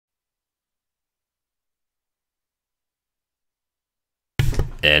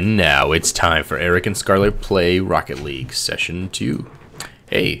And now it's time for Eric and Scarlett play Rocket League Session 2.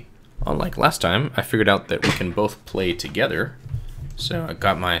 Hey, unlike last time, I figured out that we can both play together. So I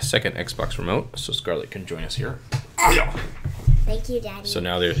got my second Xbox remote, so Scarlett can join us here. Thank you, Daddy. So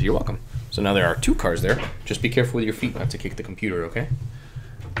now you're welcome. So now there are two cars there. Just be careful with your feet not to kick the computer, okay?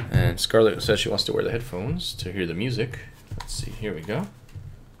 And Scarlett says she wants to wear the headphones to hear the music. Let's see, here we go.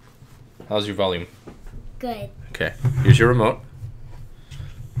 How's your volume? Good. Okay, here's your remote.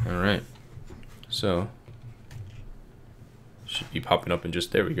 Alright, so should be popping up in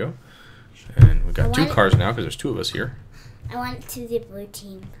just, there we go. And we got two cars now because there's two of us here. I want to the blue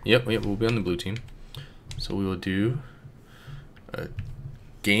team. Yep, we'll be on the blue team. So we will do a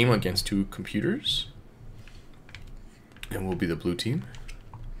game against two computers. And we'll be the blue team.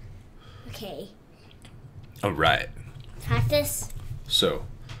 Okay. Alright. Practice. So,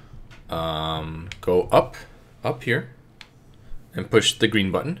 go up here, and push the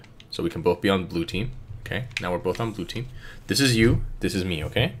green button, so we can both be on blue team. Okay, now we're both on blue team. This is you, this is me,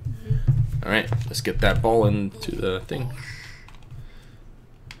 okay? Mm-hmm. Alright, let's get that ball into the thing.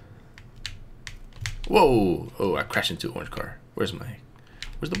 Whoa! Oh, I crashed into an orange car. Where's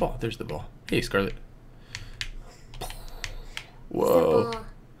the ball? There's the ball. Hey, Scarlett. Whoa.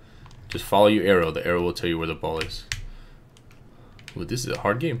 Just follow your arrow. The arrow will tell you where the ball is. Ooh, this is a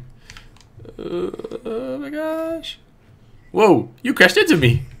hard game. Oh my gosh. Whoa, you crashed into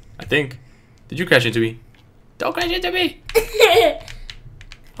me, I think. Did you crash into me? Don't crash into me.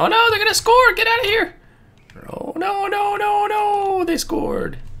 Oh no, they're gonna score. Get out of here. Oh no, no, no, no. They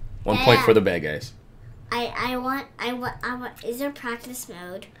scored. 1 point for the bad guys. I want, is there practice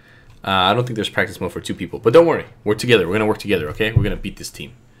mode? I don't think there's practice mode for two people, but don't worry. We're together. We're gonna work together, okay? We're gonna beat this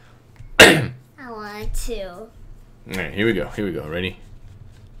team. I want to. Alright, here we go. Here we go. Ready?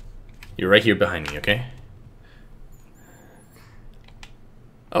 You're right here behind me, okay?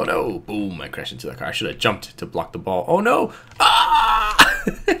 Oh no! Boom! I crashed into that car. I should have jumped to block the ball. Oh no! Ah!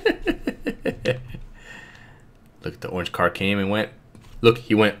 Look, the orange car came and went. Look,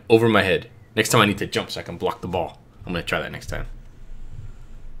 he went over my head. Next time I need to jump so I can block the ball. I'm gonna try that next time.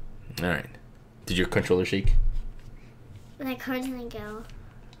 Alright. Did your controller shake? My car didn't go.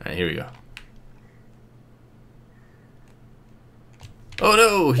 Alright, here we go. Oh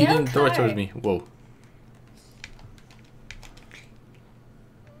no! He didn't throw it towards me. Whoa.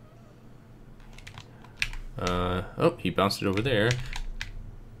 Oh, he bounced it over there.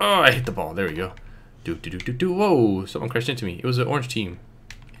 Oh, I hit the ball. There we go. Do. Whoa, someone crashed into me. It was an orange team.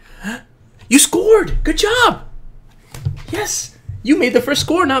 You scored! Good job! Yes! You made the first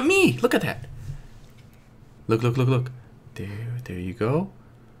score, not me. Look at that. Look. There you go.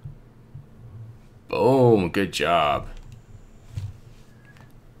 Boom, good job.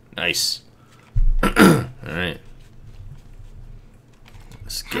 Nice. Alright.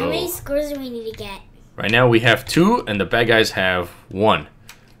 Let's go. How many scores do we need to get? Right now we have 2 and the bad guys have 1.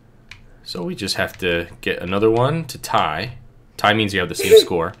 So we just have to get another one to tie. Tie means you have the same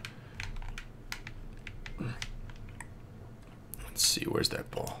score. Let's see, where's that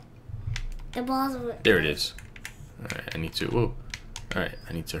ball? The ball's over there. It is. Alright, I need to, whoa. Alright,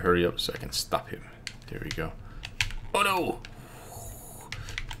 I need to hurry up so I can stop him. There we go. Oh no!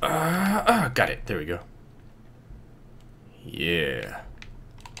 Got it. There we go. Yeah.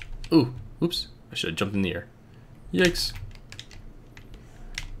 Ooh, oops. I should have jumped in the air. Yikes.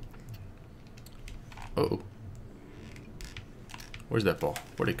 Uh-oh. Where's that ball?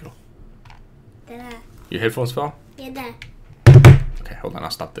 Where'd it go? there. Your headphones fell? Yeah, there. Okay, hold on.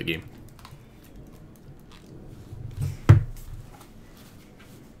 I'll stop the game.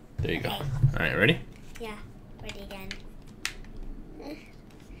 There you go. Alright, ready? Yeah, ready again.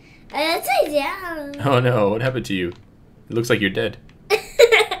 Upside down. Oh no, what happened to you? It looks like you're dead.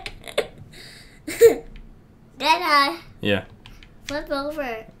 Dada. Yeah. Flip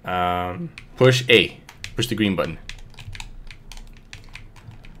over. Push A. Push the green button.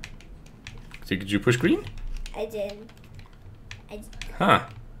 So did you push green? I did. Huh.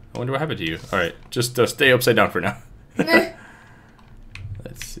 I wonder what happened to you. Alright, just stay upside down for now.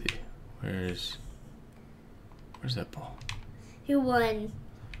 Let's see. Where's that ball? Who won?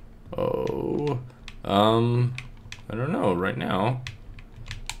 Oh. I don't know right now.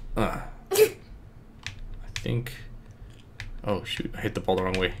 I think. Oh shoot, I hit the ball the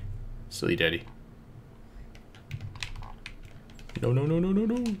wrong way. Silly daddy.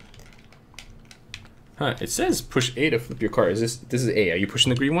 No. Huh, it says push A to flip your car. This is A. Are you pushing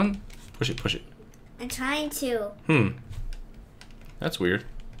the green one? Push it. I'm trying to. That's weird.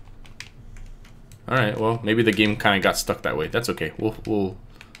 Alright, well, maybe the game kind of got stuck that way. That's okay. We'll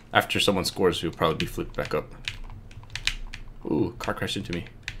after someone scores, we'll probably be flipped back up. Ooh, car crashed into me.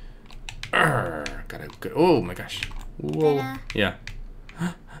 Gotta go. Oh my gosh. Whoa. Better. Yeah.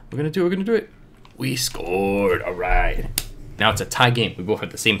 We're gonna do it. We scored. All right. Now it's a tie game. We both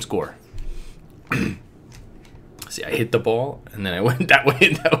had the same score. See, I hit the ball, and then I went that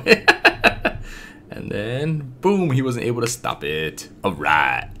way. And then, boom, he wasn't able to stop it. All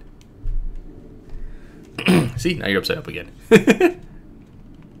right. See, now you're upside up again.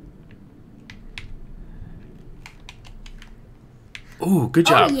 Ooh, good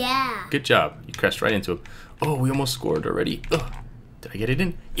job. Oh, yeah. Good job. You crashed right into him. Oh, we almost scored already. Ugh. Did I get it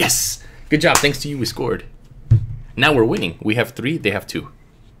in? Yes. Good job. Thanks to you, we scored. Now we're winning. We have 3. They have 2.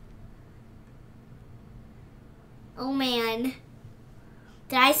 Oh, man.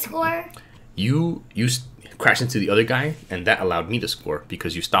 Did I score? You crashed into the other guy, and that allowed me to score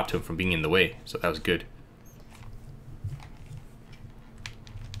because you stopped him from being in the way. So that was good.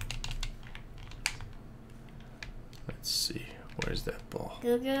 Let's see. Where's that ball?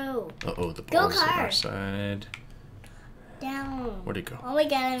 Go. Uh-oh, the ball's on car. our side. Down. Where'd it go? Oh my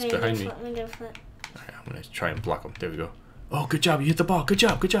god, I made behind a me. foot. All right, I'm going to try and block him. There we go. Oh, good job. You hit the ball. Good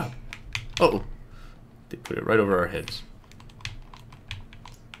job. Uh-oh. They put it right over our heads.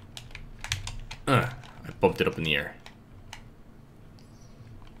 I bumped it up in the air.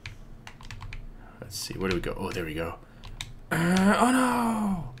 Let's see. Where do we go? Oh, there we go. Oh,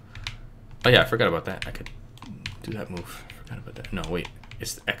 no. Oh, yeah. I forgot about that. I could do that move. I forgot about that. No, wait.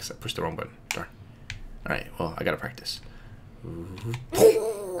 It's the X. I pushed the wrong button. Darn. All right. Well, I got to practice.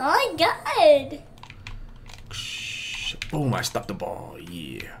 Oh my god. Boom. I stopped the ball.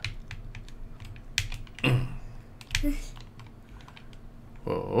 Yeah.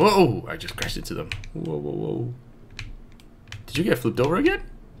 Whoa, I just crashed into them. Whoa. Did you get flipped over again?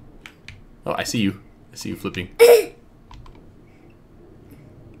 Oh, I see you. I see you flipping.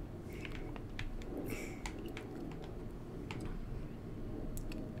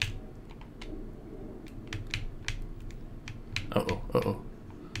 Uh-oh.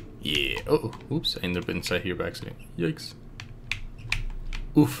 Yeah. Uh-oh. Oops, I ended up inside here by accident. Yikes.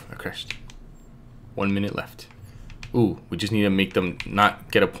 Oof, I crashed. 1 minute left. Ooh, we just need to make them not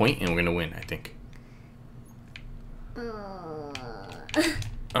get a point, and we're gonna win, I think.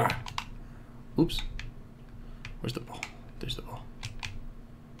 Oops. Where's the ball? There's the ball.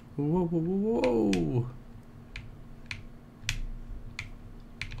 Whoa.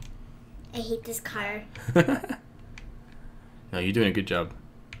 I hate this car. No, you're doing a good job.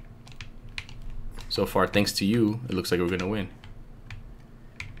 So far, thanks to you, it looks like we're gonna win.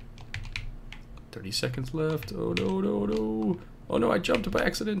 30 seconds left. Oh no. Oh no, I jumped by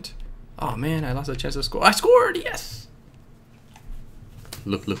accident. Oh man, I lost a chance to score. I scored! Yes!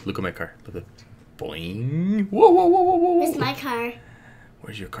 Look at my car. Look. Boing. Whoa. It's my car.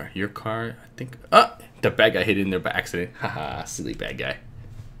 Where's your car? Your car, I think. The bad guy hit in there by accident. Haha, silly bad guy.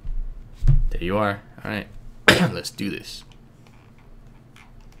 There you are. Alright. Let's do this.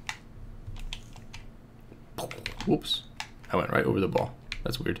 Whoops. I went right over the ball.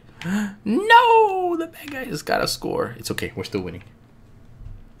 That's weird. No! The bad guy has got a score. It's okay. We're still winning.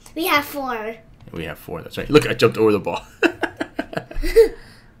 We have 4. We have 4. That's right. Look, I jumped over the ball.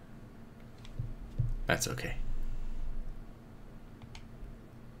 That's okay.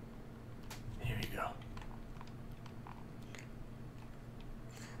 Here we go.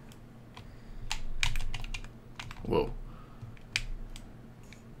 Whoa.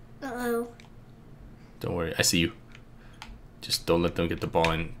 Uh-oh. Don't worry. I see you. Just don't let them get the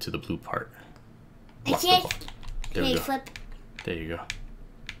ball into the blue part. Block the can't. ball. There we go. Flip. There you go.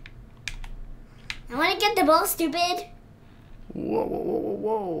 I want to get the ball, stupid.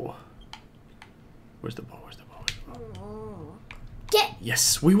 Whoa. Where's the ball? Get.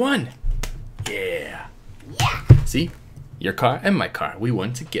 Yes, we won. Yeah. See? Your car and my car. We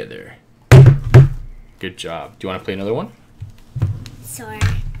won together. Good job. Do you want to play another one? Sorry.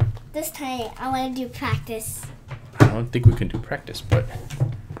 This time, I want to do practice. I don't think we can do practice, but...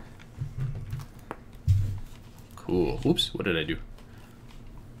 Cool. Oops, what did I do?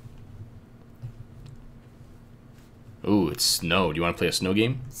 Ooh, it's snow. Do you want to play a snow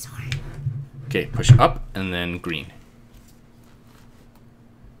game? Sorry. Okay, push up and then green.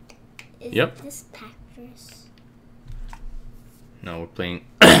 Is Yep. this practice? No, we're playing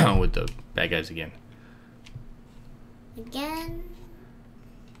with the bad guys again. Again?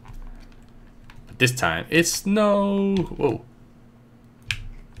 But this time, it's snow.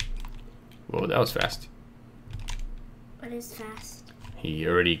 Whoa, that was fast. What is fast? He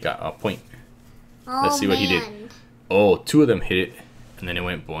already got a point. Oh, Let's see what he did. Oh, 2 of them hit it, and then it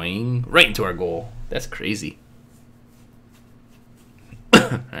went boing right into our goal. That's crazy.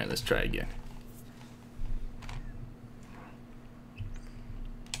 All right, let's try again.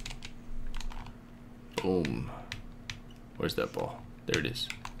 Boom. Where's that ball? There it is.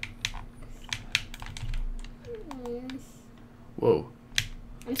 Whoa.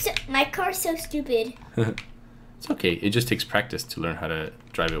 My car's so stupid. It's okay. It just takes practice to learn how to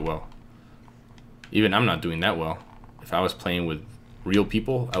drive it well. Even I'm not doing that well. If I was playing with real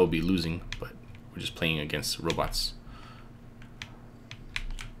people, I would be losing, but we're just playing against robots.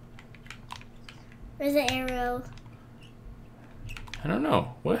 Where's the arrow? I don't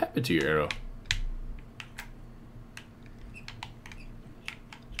know. What happened to your arrow?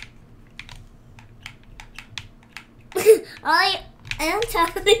 I am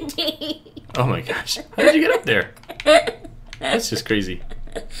telling Oh my gosh. How did you get up there? That's just crazy.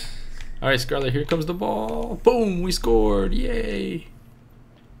 Alright, Scarlett, here comes the ball. Boom, we scored. Yay.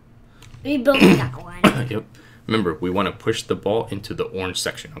 We both got one. Yep. Remember, we want to push the ball into the orange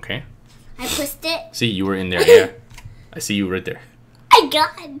section, okay? I pushed it. See, you were in there, yeah. I see you right there. I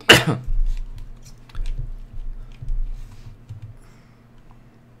got.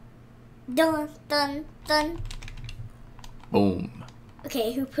 Dun, dun, dun. Boom.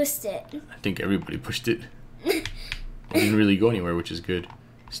 Okay, who pushed it? I think everybody pushed it. It didn't really go anywhere, which is good.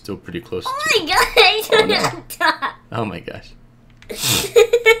 Still pretty close. Oh my god, I Oh, don't no. on top. Oh my gosh.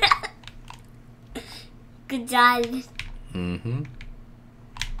 Good job. Mm-hmm.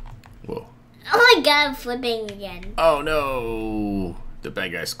 Whoa. Oh my god, I'm flipping again. Oh no! The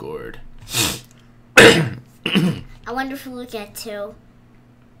bad guy scored. I wonder if we'll get two.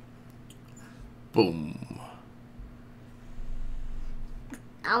 Boom.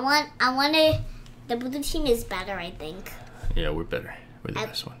 The blue team is better, I think. Yeah, we're better. We're the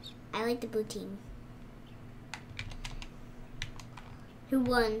best ones. I like the blue team. Who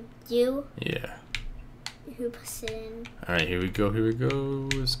won? You? Yeah. Who pushed it in? Alright, here we go, here we go.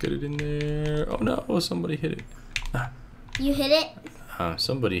 Let's get it in there. Oh no, somebody hit it. You hit it?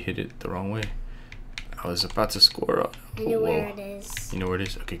 Somebody hit it the wrong way. I was about to score. I know where it is. You know where it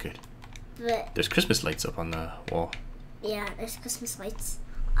is? Okay, good. But There's Christmas lights up on the wall. yeah, there's Christmas lights.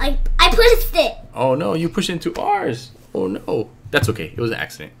 I pushed it! Oh no, you pushed into ours. Oh no. That's okay. It was an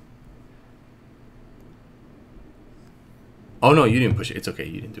accident. Oh no, you didn't push it. It's okay.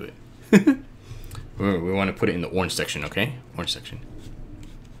 You didn't do it. Remember, we want to put it in the orange section, okay? Orange section.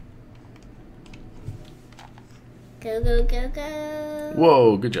 Go, go, go, go.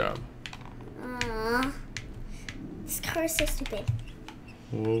 Whoa, good job. Aww. This car is so stupid.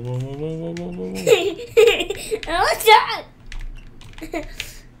 Whoa, whoa, whoa, whoa, whoa, whoa, whoa. Oh, stop!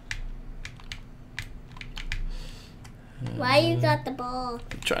 Why you got the ball?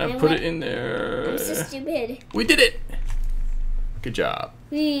 Trying to put it in there. I'm so stupid. We did it. Good job.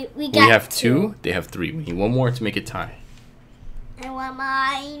 We We got have two. They have three. We need one more to make it tie. I want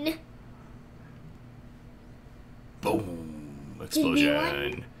mine. Boom. Give me one.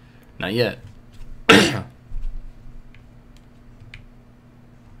 Explosion. Not yet.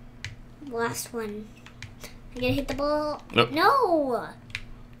 Last one. I gotta hit the ball. Nope. No.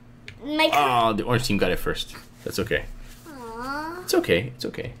 My car. Oh, the orange team got it first. That's okay. Aww. It's okay. It's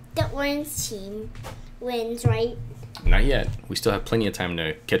okay. The orange team wins, right? Not yet. We still have plenty of time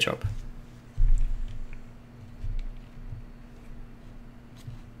to catch up.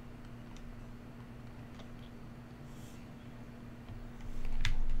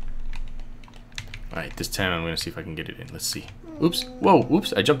 Alright, this time I'm going to see if I can get it in. Let's see. Oops. Whoa.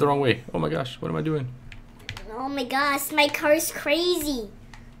 Oops. I jumped the wrong way. Oh my gosh. What am I doing? Oh my gosh, my car's crazy.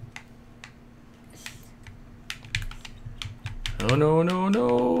 Oh no, no,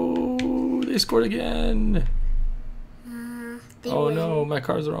 no. They scored again. They Oh win. no, my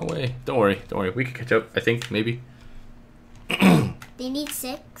car's the wrong way. Don't worry. Don't worry. We can catch up, I think, maybe. They need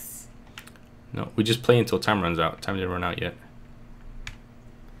 6. No, we just play until time runs out. Time didn't run out yet.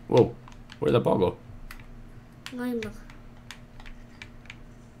 Whoa. Where'd that ball go?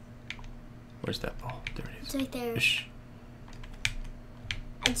 Where's that ball? There it It's is. right there. Shh.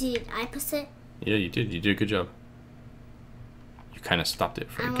 Did I push it? Yeah, you did. You did a good job. You kind of stopped it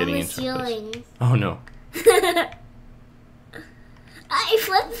from I'm getting on the into our place. ceiling. Oh no. I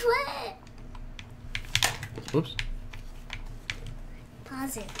flip. Oops.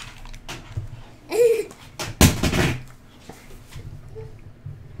 Pause it.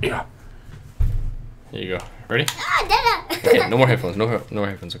 Yeah. There you go. Ready? Ah, Dada! Okay, no more headphones. No more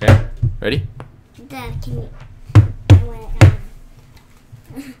headphones, okay? Ready? Dad, can you...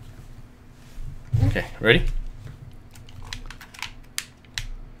 Okay, ready?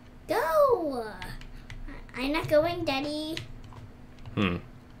 Go! I'm not going, Daddy.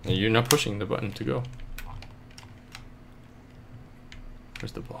 You're not pushing the button to go.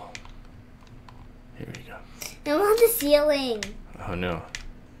 Where's the ball? Here we go. I'm on the ceiling. Oh no.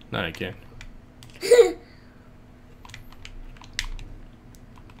 Not again.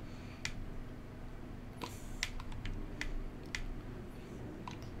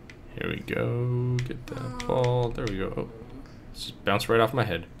 Here we go. Get that ball. There we go. Oh, just bounced right off my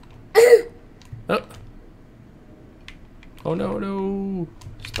head. Oh. Oh no, no.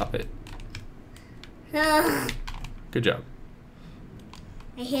 Stop it. Good job.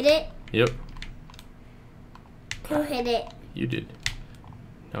 I hit it? Yep. Who hit it? You did.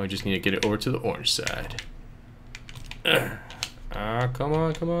 Now we just need to get it over to the orange side. Come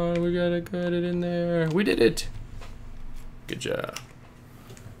on, come on. We gotta get it in there. We did it. Good job.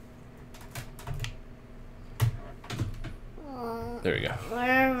 There we go.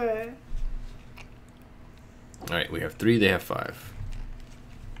 Wherever. All right, we have 3. They have 5.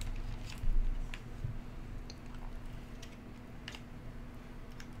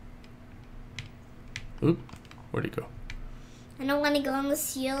 Oop, where'd it go? I don't want to go on the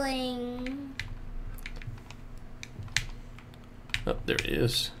ceiling. Oh, there it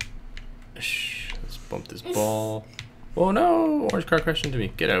is. Shh, let's bump this ball. Oh no, orange car crashed into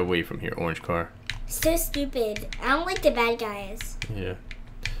me. Get away from here, orange car. So stupid. I don't like the bad guys. Yeah.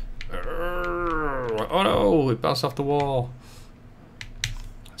 Oh no, it bounced off the wall.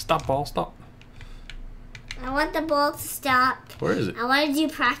 Stop, ball, stop. I want the ball to stop. Where is it? I want to do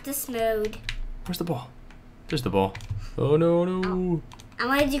practice mode. Where's the ball? There's the ball. Oh no, no. I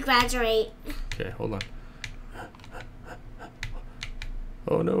want to do graduate. Okay, hold on.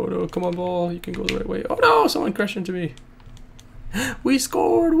 Oh no, no, come on, ball. You can go the right way. Oh no, someone crashed into me. We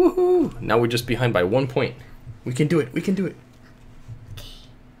scored, woohoo. Now we're just behind by 1 point. We can do it, we can do it.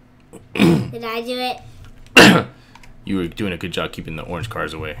 Did I do it? You were doing a good job keeping the orange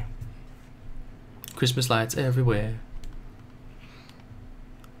cars away. Christmas lights everywhere.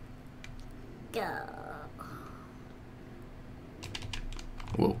 Go.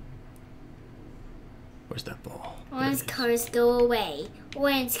 Whoa. Where's that ball? Orange cars go away.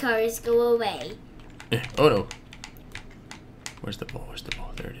 Orange cars go away. Oh no. Where's the ball? Where's the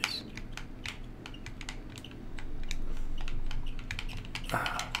ball? There it is.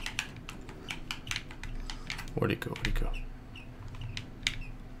 Ah. Where'd it go? Where'd it go?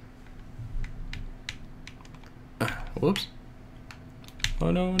 Ah, whoops.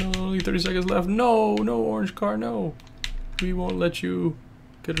 Oh no, no, only 30 seconds left. No, no, orange car, no. We won't let you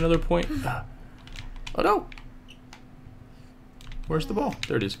get another point. Ah. Oh no. Where's the ball?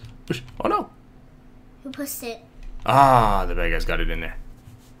 There it is. Oh no. Who pushed it? Ah, the bad guy's got it in there.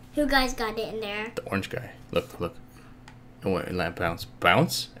 Who guys got it in there? The orange guy. Look, look. It went, let bounce.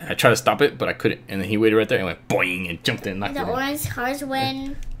 Bounce? And I tried to stop it, but I couldn't. And then he waited right there and went boing and jumped in and knocked it The in. orange cars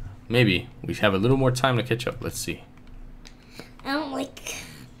win. Maybe. We have a little more time to catch up. Let's see. I don't like.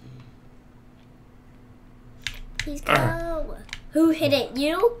 Please go. Who hit it?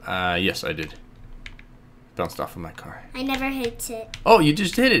 You? Yes, I did. Bounced off of my car. I never hit it. Oh, you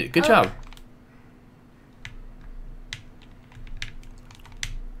just hit it. Good job.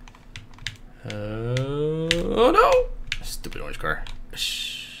 Oh no! Stupid orange car.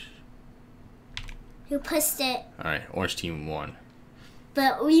 Shh. Who pushed it? Alright, orange team won.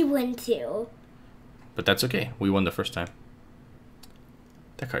 But we won too. But that's okay. We won the first time.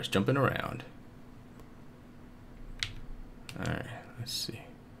 That car's jumping around. Alright, let's see.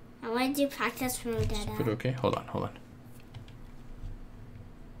 I want to do practice mode, Dada. But okay, hold on, hold on.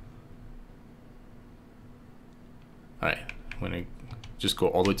 Alright, I'm gonna just go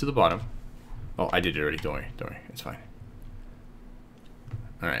all the way to the bottom. Oh, I did it already. Don't worry, don't worry. It's fine.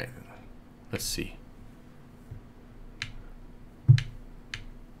 Alright, let's see.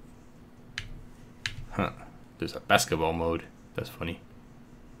 Huh, there's a basketball mode. That's funny.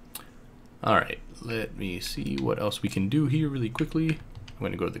 Alright, let me see what else we can do here really quickly. I'm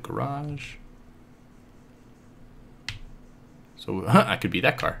going to go to the garage. So I could be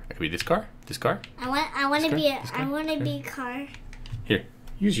that car. I could be this car. This car. I want to be a Here. car. Here,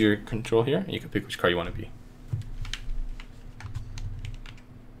 use your control here. And you can pick which car you want to be.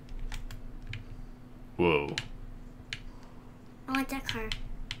 Whoa. I want that car.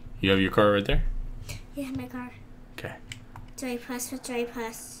 You have your car right there? Yeah, my car. Okay. Do I press? What do I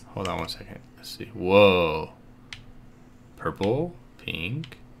press? Hold on 1 second. Let's see. Whoa. Purple,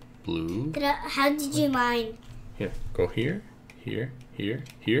 pink, blue. How did you mine? Here, go here, here, here,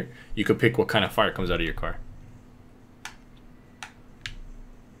 here. You could pick what kind of fire comes out of your car.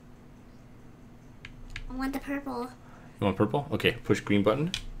 I want the purple. You want purple? Okay, push green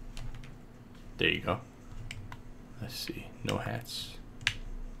button. There you go. Let's see. No hats.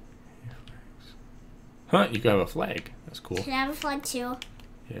 Huh, you can have a flag. That's cool. Can I have a flag too?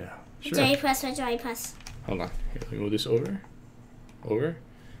 Yeah, What sure. do I press? What do I press? Hold on. Here, let me move this over. Over.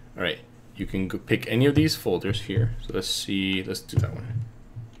 All right. You can go pick any of these folders here. So let's see. Let's do that one.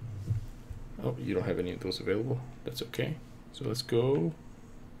 Oh, you don't have any of those available. That's okay. So let's go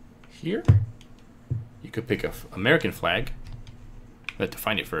here. You could pick a American flag. We have to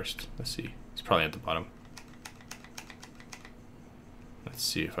find it first. Let's see. It's probably at the bottom. Let's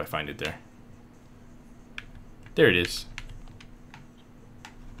see if I find it there. There it is.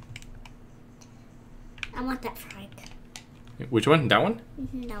 I want that flag. Which one? That one?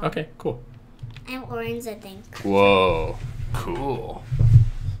 Mm-hmm, that one. Okay, cool. I'm orange, I think. Whoa, cool.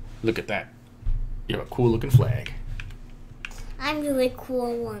 Look at that. You have a cool looking flag. I'm really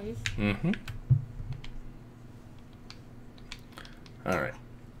cool one. Mm-hmm. All right.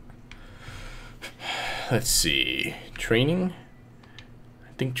 Let's see. Training.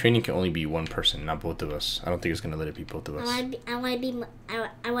 I think training can only be one person, not both of us. I don't think it's gonna let it be both of us. I want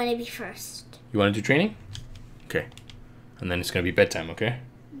to be first. You want to do training? Okay. And then it's gonna be bedtime. Okay.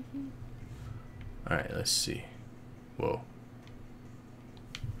 Mm-hmm. All right. Let's see. Whoa.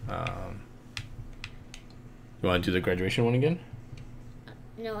 You want to do the graduation one again?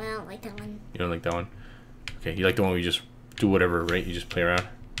 No, I don't like that one. You don't like that one? Okay, you like the one where you just do whatever, right? You just play around?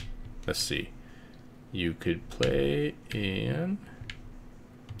 Let's see. You could play in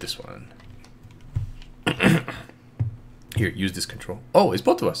this one. Here, use this control. Oh, it's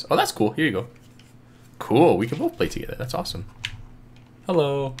both of us. Oh, that's cool. Here you go. Cool. We can both play together. That's awesome.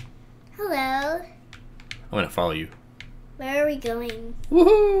 Hello. Hello. I'm going to follow you. Where are we going?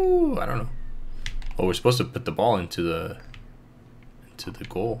 Woohoo! I don't know. Oh, we're supposed to put the ball into the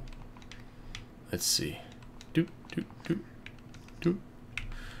goal. Let's see. Doop, doop, doop, doop.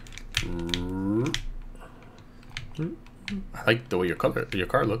 I like the way your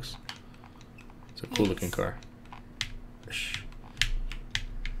car looks. It's a cool looking car.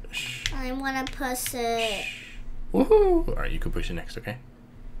 I want to push it. Woohoo! All right, you can push it next, okay?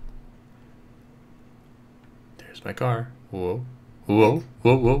 There's my car. Whoa. Whoa,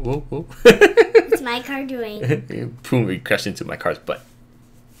 whoa, whoa, whoa, whoa. What's my car doing? Boom, we crashed into my car's butt.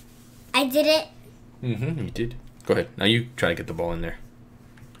 I did it. Mm-hmm, you did. Go ahead. Now you try to get the ball in there.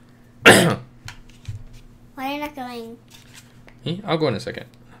 Why are you not going? I'll go in a second.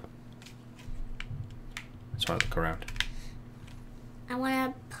 Just want to look around. I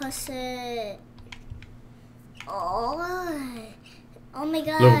want to push it. Oh my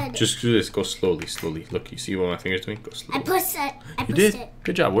god. Look, just do this. Go slowly, slowly. Look, you see what my finger's doing? Go slowly. I pushed it. I You pushed did? it.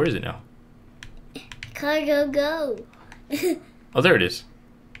 Good job. Where is it now? Car, go. Oh, there it is.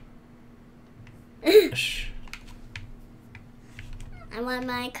 Shh. I want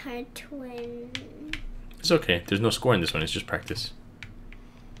my car to win. It's okay. There's no score in this one. It's just practice.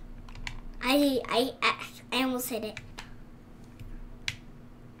 I almost hit it.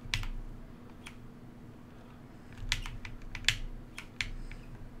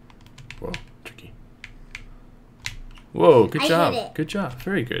 Whoa, tricky. Whoa, good I job. hit it. Good job.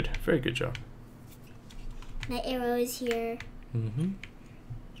 Very good. Very good job. My arrow is here. Mm-hmm.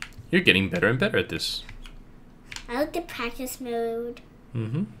 You're getting better and better at this. I like the practice mode.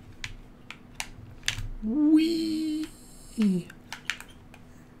 Mm-hmm. Wee.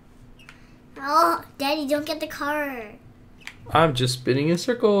 Oh, Daddy, don't get the car. I'm just spinning in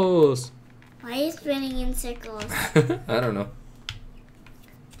circles. Why are you spinning in circles? I don't know.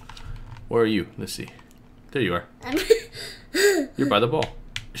 Where are you? Let's see. There you are. You're by the ball.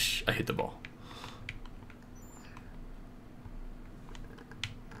 Shh, I hit the ball.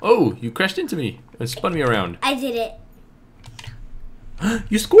 Oh, you crashed into me and spun me around. I did it.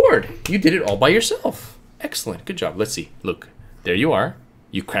 You scored. You did it all by yourself. Excellent. Good job. Let's see. Look, there you are.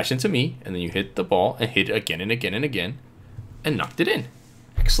 You crashed into me, and then you hit the ball and hit it again and again and again and knocked it in.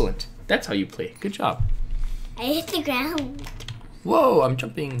 Excellent. That's how you play. Good job. I hit the ground. Whoa, I'm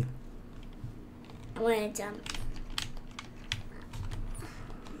jumping. I want to jump.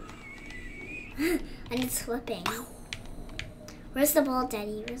 And it's slipping. Where's the ball,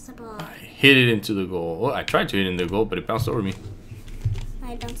 Daddy? Where's the ball? I hit it into the goal. Well, I tried to hit it into the goal, but it bounced over me.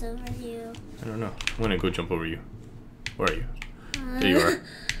 I bounced over you. I don't know. I'm going to go jump over you. Where are you? There you are.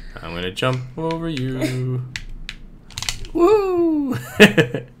 I'm going to jump over you. Woo!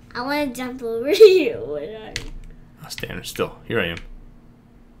 I want to jump over you. I'll stand still. Here I am.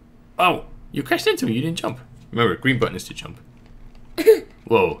 Oh, you crashed into me. You didn't jump. Remember, green button is to jump.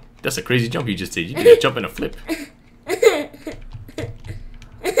 Whoa, that's a crazy jump you just did. You did a jump and a flip.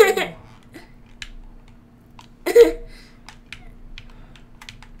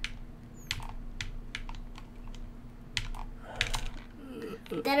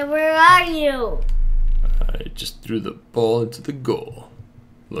 Daddy, where are you? I just threw the ball into the goal.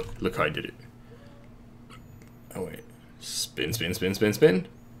 Look how I did it. Oh wait. Spin, spin, spin, spin, spin.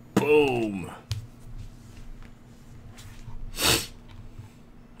 Boom.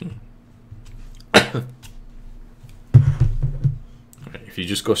 Alright, If you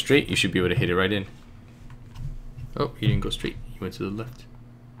just go straight, you should be able to hit it right in. Oh, he didn't go straight. He went to the left.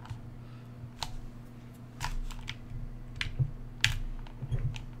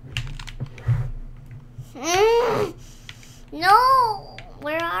 No!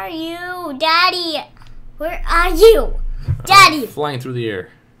 Where are you? Daddy! Where are you? Daddy! Flying through the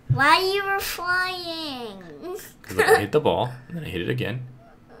air. Why you were flying? Because I hit the ball, and then I hit it again.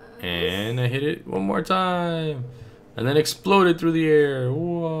 And I hit it one more time. And then exploded through the air.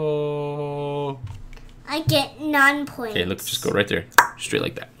 Whoa. I get 9 points. Okay, look, just go right there. Straight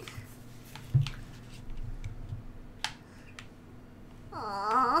like that.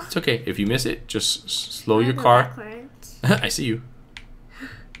 Aww. It's okay. If you miss it, just slow I'm your gonna car. go backwards. I see you.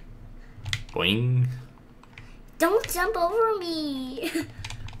 Boing. Don't jump over me.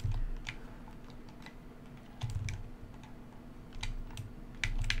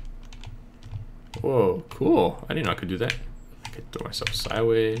 Whoa, cool. I didn't know I could do that. I could throw myself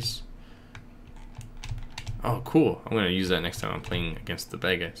sideways. Oh, cool. I'm going to use that next time I'm playing against the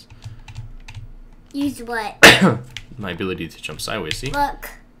bad guys. Use what? My ability to jump sideways, see? Look.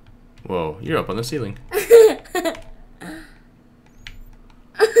 Whoa, you're up on the ceiling.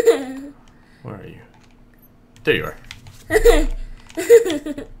 Where are you? There you are.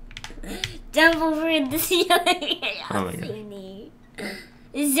 Jump over the ceiling. Oh my god. Funny.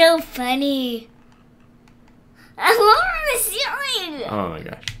 It's so funny. I'm over the ceiling. Oh my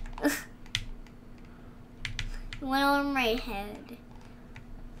gosh. One on my head.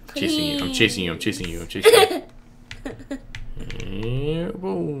 Chasing you. I'm chasing you. I'm chasing you. I'm chasing you. Yeah,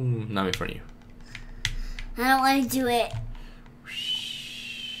 boom. Now I'm in front of you. I don't want to do it.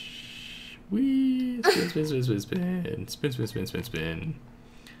 Whee! Spin, spin, spin, spin, spin. Spin, spin, spin, spin, spin.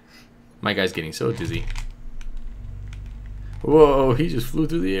 My guy's getting so dizzy. Whoa, he just flew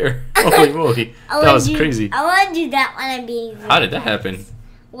through the air. Holy moly. That was crazy. I want to do that when I'm being How did that happen?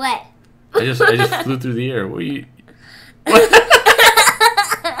 What? I just flew through the air. What are you... What?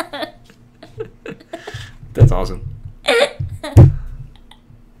 That's awesome.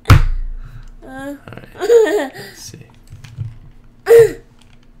 Alright. Let's see.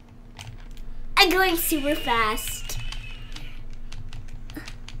 I'm going super fast.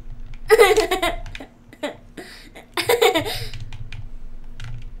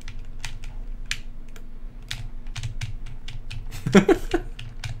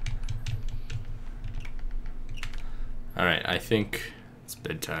 Alright, I think it's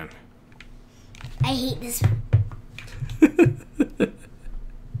bedtime. I hate this.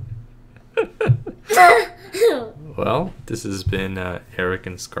 Well, this has been Eric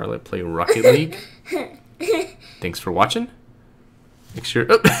and Scarlett Play Rocket League. Thanks for watching. Make sure,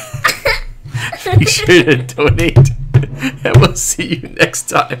 make sure to donate. And we'll see you next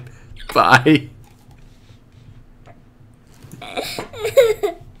time. Bye.